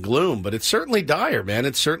doom and gloom, but it's certainly dire, man.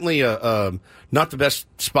 It's certainly not the best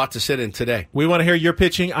spot to sit in today. We want to hear your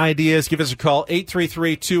pitching ideas. Give us a call,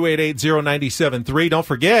 833-288-0973. Don't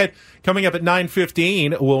forget, coming up at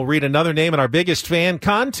 9:15, we'll read another name in our biggest fan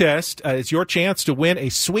contest. It's your chance to win a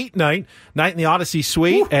sweet night in the Odyssey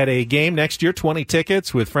Suite at a game next year, 20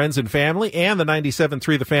 tickets with friends and family, and the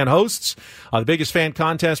 97.3 The Fan hosts. The biggest fan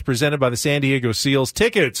contest presented by the San Diego Seals.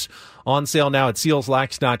 Tickets on sale now at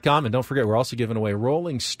sealslax.com. And don't forget, we're also giving away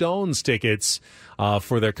Rolling Stones tickets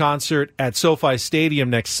for their concert at SoFi Stadium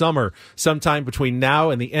next summer, sometime between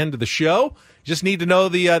now and the end of the show. Just need to know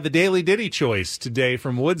the Daily Ditty choice today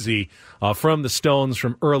from Woodsy from the Stones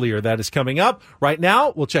from earlier. That is coming up. Right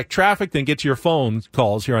now, we'll check traffic, then get to your phone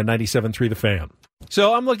calls here on 97.3 The Fan.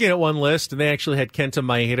 So I'm looking at one list, and they actually had Kenta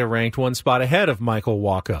Maeda ranked one spot ahead of Michael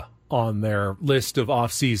Wacha on their list of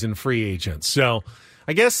offseason free agents. So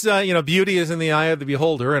I guess, beauty is in the eye of the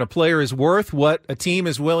beholder, and a player is worth what a team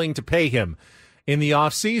is willing to pay him in the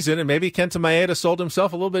offseason, and maybe Kenta Maeda sold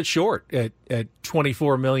himself a little bit short at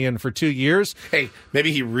 $24 million for 2 years. Hey,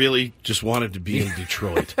 maybe he really just wanted to be in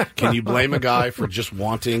Detroit. Can you blame a guy for just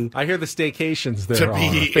wanting? I hear the staycations there to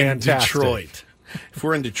be in Detroit. If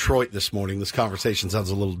we're in Detroit this morning, this conversation sounds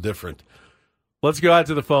a little different. Let's go out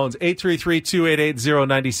to the phones.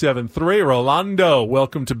 833-288-0973. Rolando,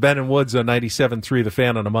 welcome to Ben and Woods on 97.3 The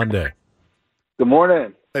Fan on a Monday. Good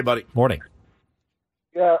morning. Hey, buddy. Morning.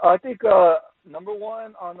 Yeah, I think number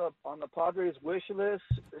one on the Padres wish list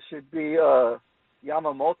should be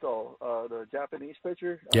Yamamoto, the Japanese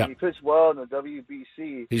pitcher. Yeah. He pitched well in the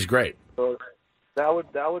WBC. He's great. So that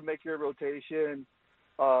would make your rotation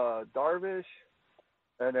Darvish,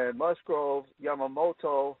 and then Musgrove,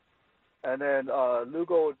 Yamamoto, and then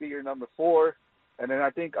Lugo would be your number 4. And then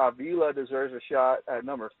I think Avila deserves a shot at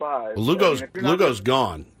number 5. Well, Lugo's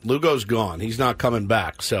gone. Lugo's gone. He's not coming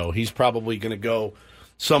back. So he's probably going to go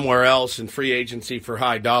somewhere else in free agency for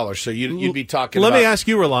high dollars. So you'd be talking Let me ask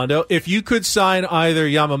you, Rolando, if you could sign either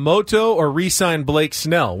Yamamoto or re-sign Blake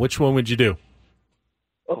Snell, which one would you do?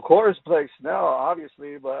 Of course, Blake Snell,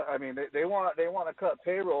 obviously, but I mean they want to cut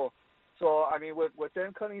payroll. So I mean, with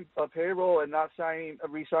them cutting payroll and not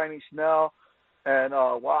re-signing Snell and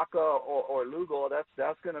Wacha or Lugo,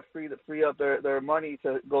 that's going to free up their money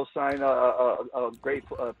to go sign a great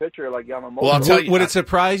pitcher like Yamamoto. Well, I'll tell you, would it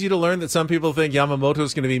surprise you to learn that some people think Yamamoto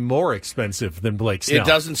is going to be more expensive than Blake Snell? It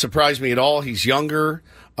doesn't surprise me at all. He's younger.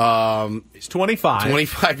 He's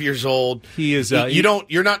 25 years old. He is.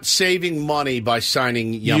 You're not saving money by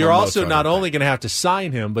signing Yamamoto. You're also not only going to have to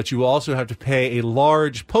sign him, but you also have to pay a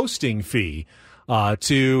large posting fee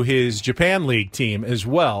to his Japan League team as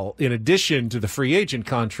well, in addition to the free agent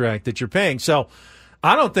contract that you're paying. So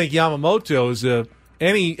I don't think Yamamoto's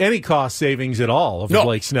any cost savings at all over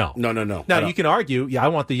Blake Snell. No. Now, you can argue, I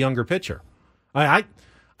want the younger pitcher. I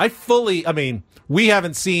mean, we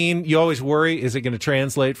haven't seen, you always worry, is it going to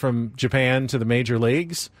translate from Japan to the major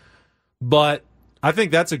leagues? But I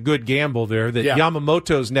think that's a good gamble there, that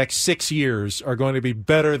Yamamoto's next 6 years are going to be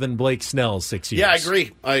better than Blake Snell's 6 years. Yeah,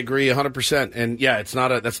 I agree 100%. And yeah,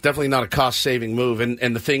 that's definitely not a cost-saving move.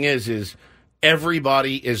 And the thing is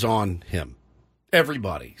everybody is on him.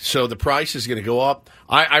 Everybody. So the price is going to go up.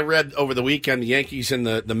 I read over the weekend the Yankees and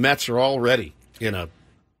the Mets are already in a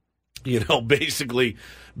basically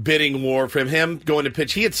bidding war from him going to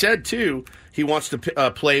pitch. He had said, too, he wants to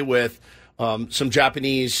play with some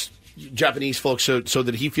Japanese folks so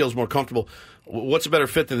that he feels more comfortable. What's a better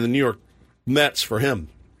fit than the New York Mets for him?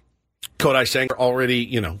 Kodai Senga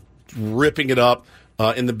already, ripping it up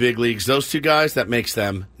in the big leagues. Those two guys, that makes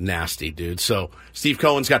them nasty, dude. So Steve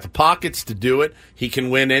Cohen's got the pockets to do it. He can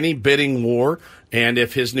win any bidding war. And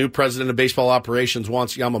if his new president of baseball operations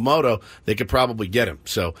wants Yamamoto, they could probably get him.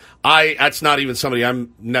 So that's not even somebody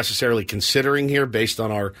I'm necessarily considering here based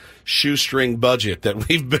on our shoestring budget that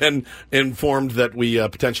we've been informed that we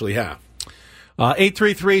potentially have.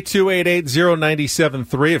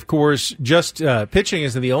 833-288-0973. Of course, just pitching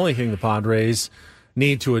isn't the only thing the Padres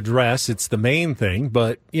need to address. It's the main thing,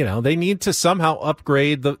 but they need to somehow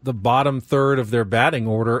upgrade the bottom third of their batting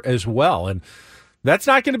order as well. And that's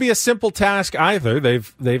not going to be a simple task either.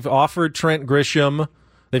 They've offered Trent Grisham.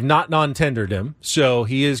 They've not non-tendered him, so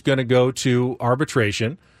he is going to go to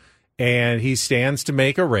arbitration, and he stands to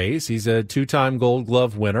make a raise. He's a 2-time Gold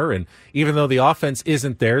Glove winner, and even though the offense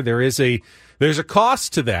isn't there, there's a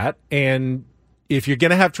cost to that. And if you're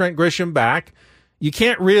going to have Trent Grisham back, you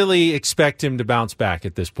can't really expect him to bounce back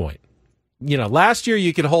at this point. Last year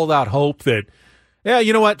you could hold out hope that, yeah,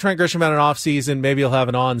 you know what, Trent Grisham had an off season, maybe he'll have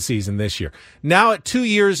an on season this year. Now at 2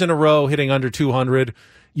 years in a row hitting under 200,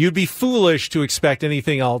 you'd be foolish to expect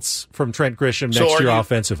anything else from Trent Grisham next year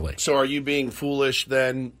offensively. So are you being foolish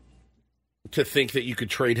then to think that you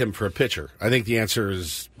could trade him for a pitcher? I think the answer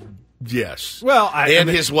is yes. Well,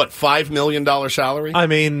 his $5 million salary? I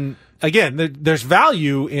mean, again, there's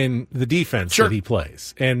value in the defense that he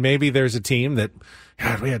plays. And maybe there's a team that,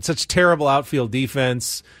 God, we had such terrible outfield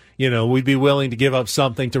defense. We'd be willing to give up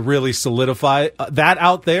something to really solidify that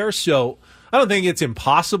out there. So I don't think it's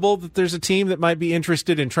impossible that there's a team that might be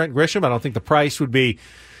interested in Trent Grisham. I don't think the price would be,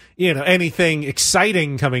 anything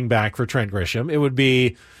exciting coming back for Trent Grisham. It would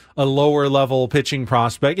be a lower level pitching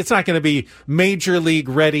prospect. It's not going to be major league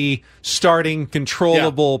ready, starting,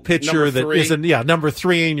 controllable pitcher that isn't number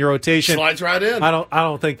 3 in your rotation. Slides right in. I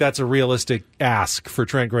don't think that's a realistic ask for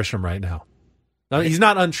Trent Grisham right now. He's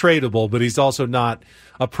not untradeable, but he's also not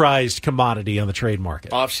a prized commodity on the trade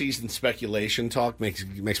market. Off-season speculation talk makes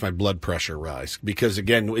my blood pressure rise because,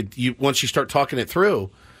 again, once you start talking it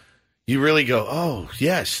through, you really go, oh,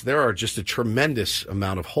 yes, there are just a tremendous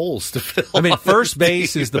amount of holes to fill. I mean, first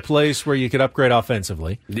base is the place where you could upgrade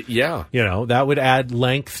offensively. Yeah. That would add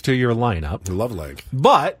length to your lineup. I love length.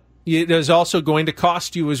 But it is also going to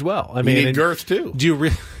cost you as well. I mean, you need girth, too.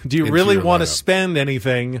 Do you really want to spend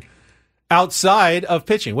anything outside of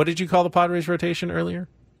pitching? What did you call the Padres rotation earlier?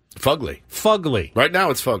 Fugly. Right now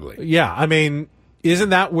it's fugly. Yeah, I mean, isn't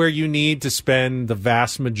that where you need to spend the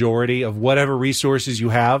vast majority of whatever resources you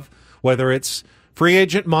have, whether it's free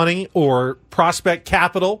agent money or prospect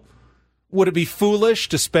capital? Would it be foolish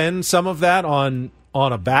to spend some of that on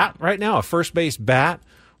a bat right now, a first base bat,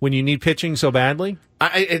 when you need pitching so badly?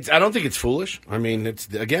 I don't think it's foolish. I mean,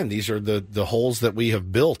 these are the holes that we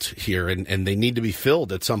have built here, and they need to be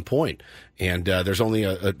filled at some point. And there's only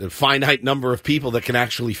a finite number of people that can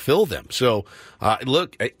actually fill them. So,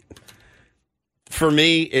 look, for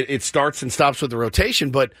me, it starts and stops with the rotation.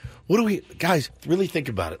 But guys, really think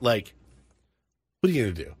about it. Like, what are you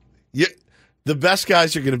going to do? The best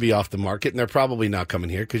guys are going to be off the market, and they're probably not coming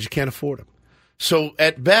here because you can't afford them. So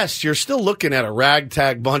at best, you're still looking at a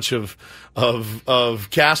ragtag bunch of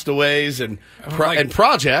castaways and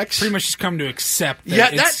projects. Pretty much just come to accept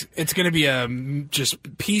that it's going to be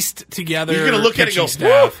just pieced together. You're going to look at it and go,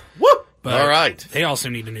 staff. whoop. But all right. They also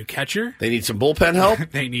need a new catcher. They need some bullpen help.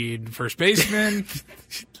 They need first baseman.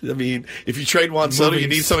 I mean, if you trade Juan Soto, you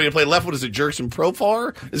need somebody to play left. What is it, Jerkson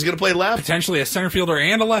Profar is going to play left? Potentially a center fielder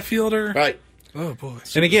and a left fielder. Right. Oh, boy.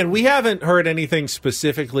 And again, we haven't heard anything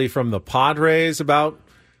specifically from the Padres about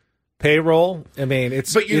payroll. I mean,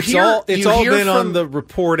 it's all been on the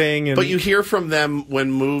reporting. But you hear from them when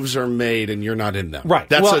moves are made and you're not in them. Right.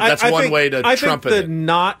 That's one way to trumpet it.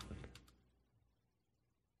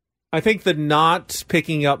 I think the not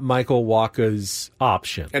picking up Michael Wacha's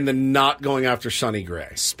option and the not going after Sonny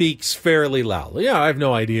Gray speaks fairly loudly. Yeah, I have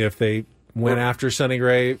no idea if they went after Sonny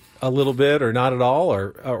Gray a little bit or not at all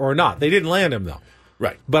or not. They didn't land him, though.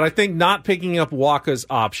 Right. But I think not picking up Wacha's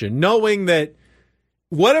option, knowing that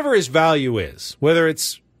whatever his value is, whether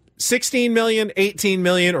it's $16 million, $18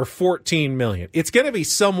 million, or $14 million, it's going to be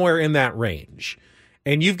somewhere in that range.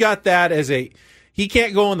 And you've got that as he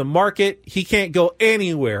can't go on the market, he can't go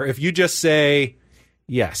anywhere if you just say,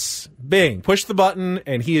 yes, bing, push the button,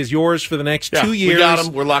 and he is yours for the next 2 years. We got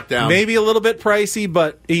him. We're locked down. Maybe a little bit pricey,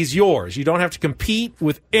 but he's yours. You don't have to compete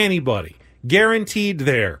with anybody. Guaranteed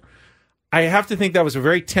there. I have to think that was a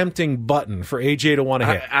very tempting button for AJ to want to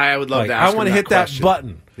hit. I would love to ask him I want to hit that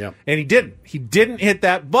button. Yep. And he didn't. He didn't hit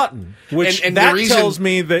that button, which and that the reason, tells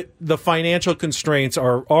me that the financial constraints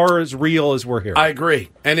are as real as we're here. I agree.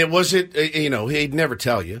 And it wasn't, he'd never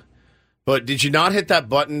tell you. But did you not hit that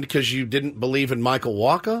button because you didn't believe in Michael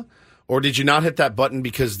Wacha? Or did you not hit that button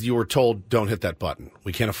because you were told, don't hit that button?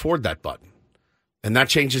 We can't afford that button. And that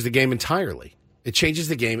changes the game entirely. It changes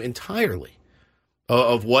the game entirely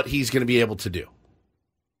of what he's going to be able to do.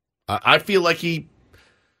 I feel like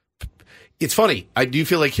it's funny. I do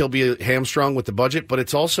feel like he'll be hamstrung with the budget, but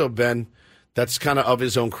it's also been, that's kind of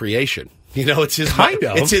his own creation. It's his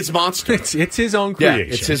It's his monster. It's his own creation.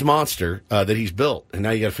 Yeah, it's his monster that he's built, and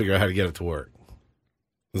now you got to figure out how to get it to work.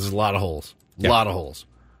 There's a lot of holes. A lot of holes.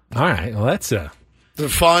 All right. Well, that's the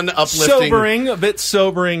fun, uplifting, a bit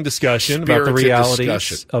sobering discussion about the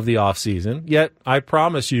realities of the offseason. Yet, I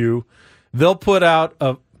promise you, they'll put out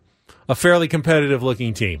a fairly competitive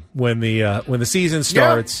looking team when the season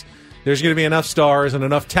starts. Yeah. There's going to be enough stars and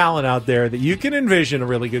enough talent out there that you can envision a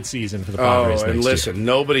really good season for the Padres next year. Year.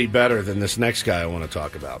 Nobody better than this next guy I want to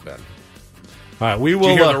talk about, Ben. All right, we will.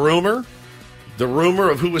 Did you hear the rumor? The rumor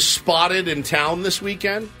of who was spotted in town this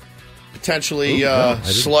weekend? Potentially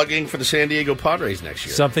slugging for the San Diego Padres next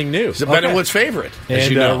year. Something new. It's Bennewood's favorite.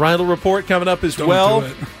 And Ryan will report coming up as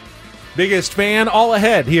well. Biggest fan all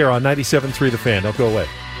ahead here on 97.3 The Fan. Don't go away.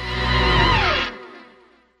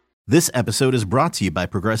 This episode is brought to you by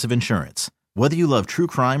Progressive Insurance. Whether you love true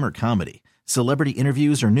crime or comedy, celebrity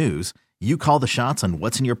interviews or news, you call the shots on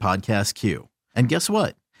what's in your podcast queue. And guess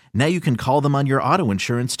what? Now you can call them on your auto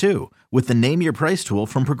insurance too with the Name Your Price tool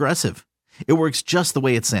from Progressive. It works just the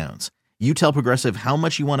way it sounds. You tell Progressive how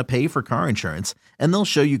much you want to pay for car insurance, and they'll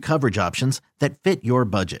show you coverage options that fit your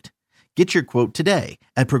budget. Get your quote today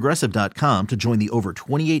at Progressive.com to join the over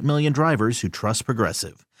 28 million drivers who trust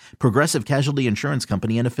Progressive. Progressive Casualty Insurance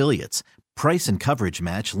Company and Affiliates. Price and coverage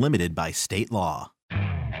match limited by state law.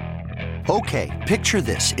 Okay, picture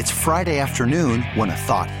this. It's Friday afternoon when a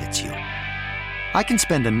thought hits you. I can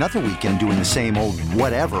spend another weekend doing the same old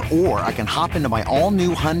whatever, or I can hop into my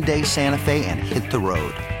all-new Hyundai Santa Fe and hit the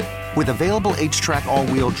road. With available H-Track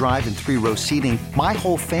all-wheel drive and 3-row seating, my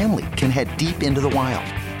whole family can head deep into the wild.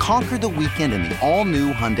 Conquer the weekend in the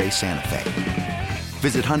all-new Hyundai Santa Fe.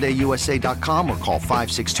 Visit HyundaiUSA.com or call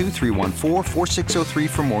 562-314-4603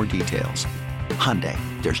 for more details. Hyundai,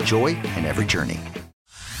 there's joy in every journey.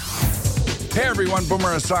 Hey everyone, Boomer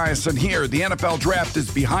Esiason here. The NFL Draft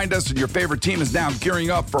is behind us and your favorite team is now gearing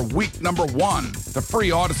up for week number 1. The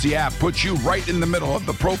free Odyssey app puts you right in the middle of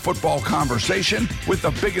the pro football conversation with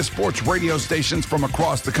the biggest sports radio stations from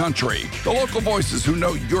across the country. The local voices who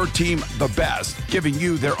know your team the best, giving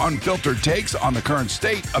you their unfiltered takes on the current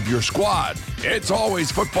state of your squad. It's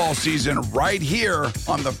always football season right here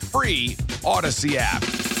on the free Odyssey app.